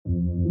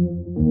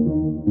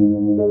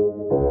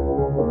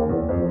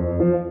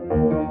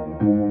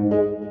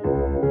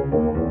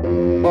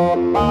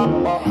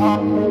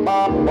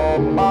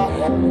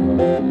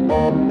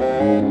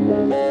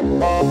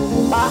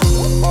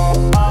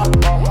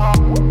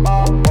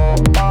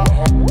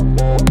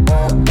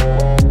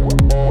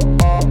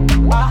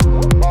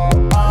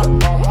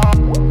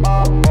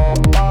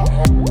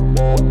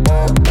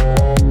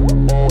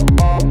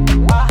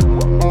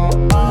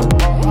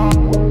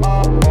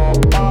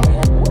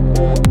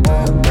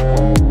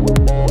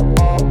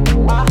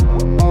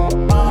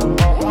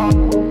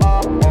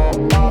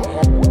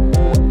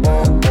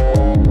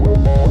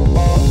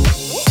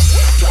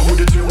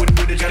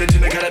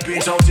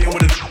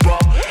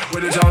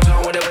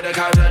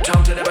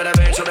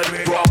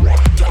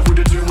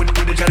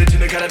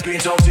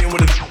beat something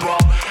with a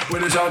drop.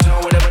 With a tone,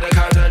 whatever the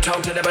content,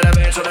 tone to the better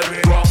man, so the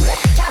beat rock.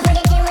 Drop with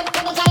the tune, with the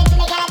cat, to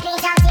make it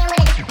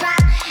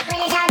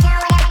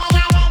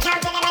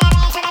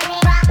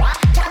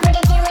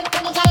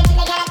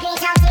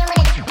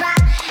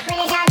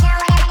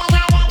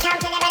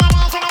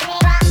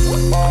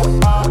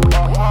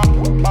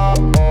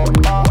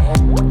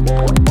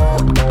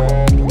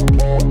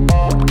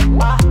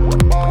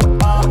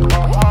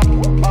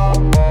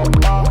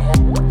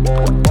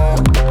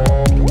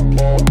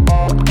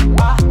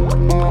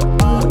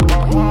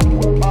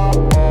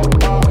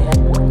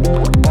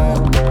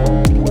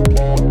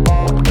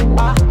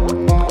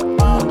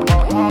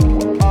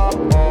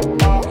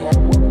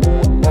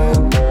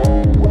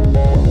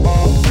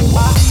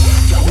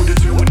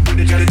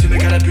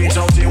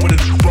something with a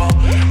drop.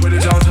 With a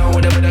tone,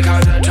 whatever the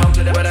content, tone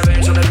to the better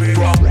man, so the beat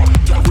rock.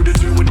 Drop with the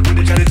tune, with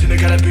the cat, to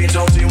make it beat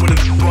something with a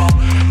drop.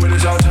 With a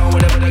tone,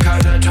 whatever the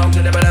content, tone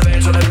to the better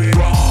man, so the beat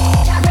rock.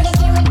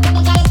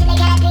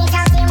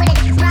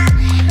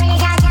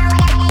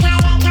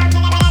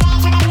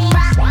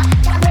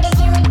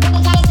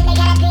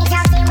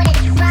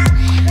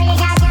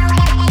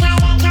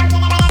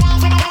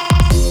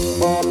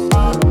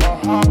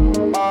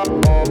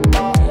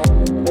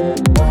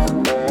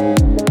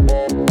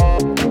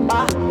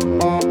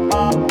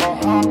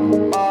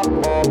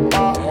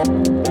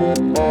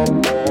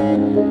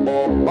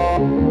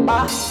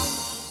 Beatz.